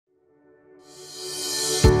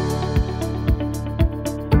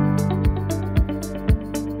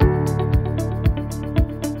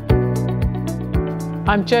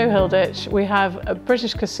I'm Jo Hilditch. We have a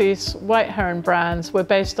British Cassis White Heron brands. We're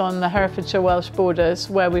based on the Herefordshire-Welsh borders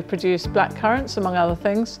where we produce black currants, among other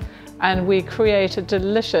things, and we create a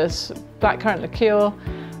delicious blackcurrant liqueur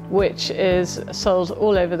which is sold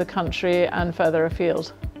all over the country and further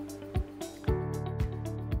afield.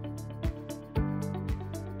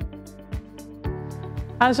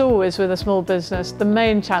 As always with a small business, the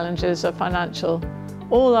main challenges are financial.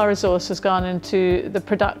 All our resource has gone into the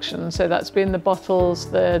production, so that's been the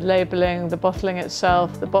bottles, the labelling, the bottling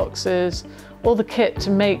itself, the boxes, all the kit to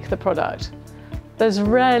make the product. There's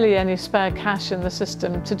rarely any spare cash in the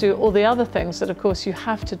system to do all the other things that of course you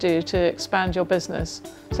have to do to expand your business.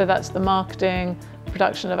 So that's the marketing,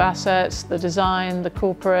 production of assets, the design, the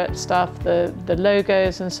corporate stuff, the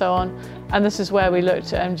logos and so on. And this is where we look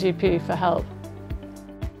to MGP for help.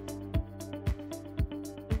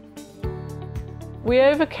 We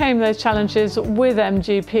overcame those challenges with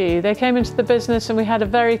MGP. They came into the business and we had a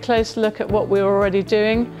very close look at what we were already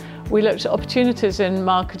doing. We looked at opportunities in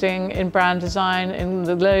marketing, in brand design, in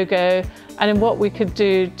the logo, and in what we could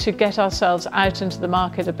do to get ourselves out into the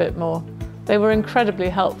market a bit more. They were incredibly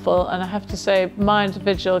helpful, and I have to say my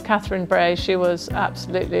individual, Catherine Bray, she was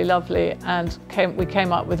absolutely lovely, and we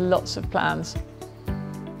came up with lots of plans.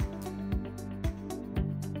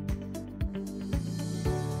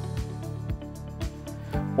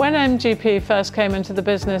 When MGP first came into the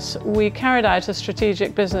business, we carried out a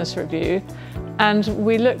strategic business review and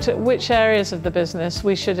we looked at which areas of the business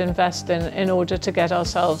we should invest in order to get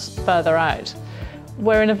ourselves further out.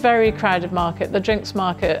 We're in a very crowded market. The drinks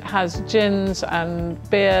market has gins and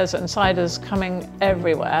beers and ciders coming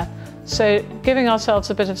everywhere. So giving ourselves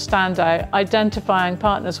a bit of standout, identifying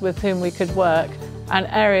partners with whom we could work and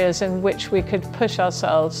areas in which we could push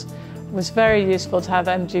ourselves was very useful to have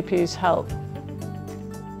MGP's help.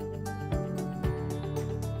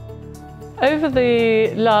 Over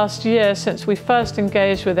the last year since we first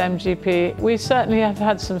engaged with MGP, we certainly have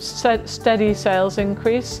had some steady sales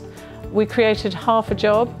increase. We created half a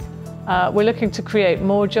job. We're looking to create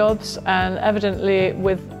more jobs, and evidently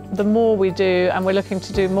with the more we do, and we're looking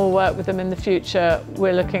to do more work with them in the future,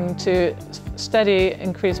 we're looking to steady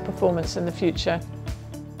increase performance in the future.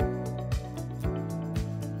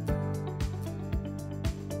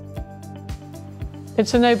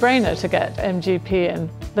 It's a no-brainer to get MGP in.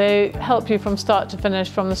 They help you from start to finish,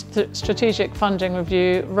 from the strategic funding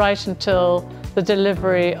review right until the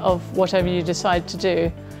delivery of whatever you decide to do.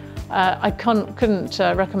 I couldn't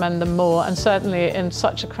recommend them more, and certainly in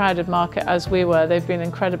such a crowded market as we were, they've been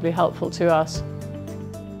incredibly helpful to us.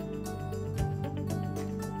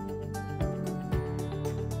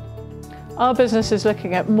 Our business is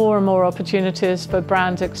looking at more and more opportunities for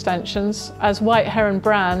brand extensions. As White Heron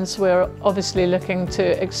brands, we're obviously looking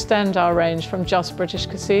to extend our range from just British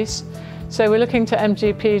Cassis. So we're looking to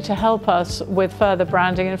MGP to help us with further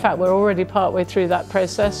branding. In fact, we're already partway through that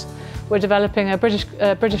process. We're developing a British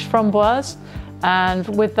framboise, and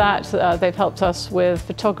with that, they've helped us with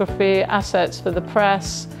photography, assets for the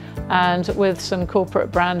press, and with some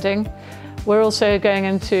corporate branding. We're also going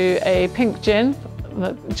into a pink gin,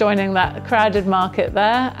 joining that crowded market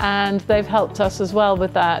there, and they've helped us as well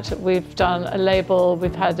with that. We've done a label,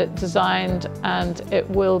 we've had it designed, and it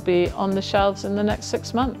will be on the shelves in the next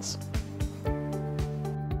 6 months.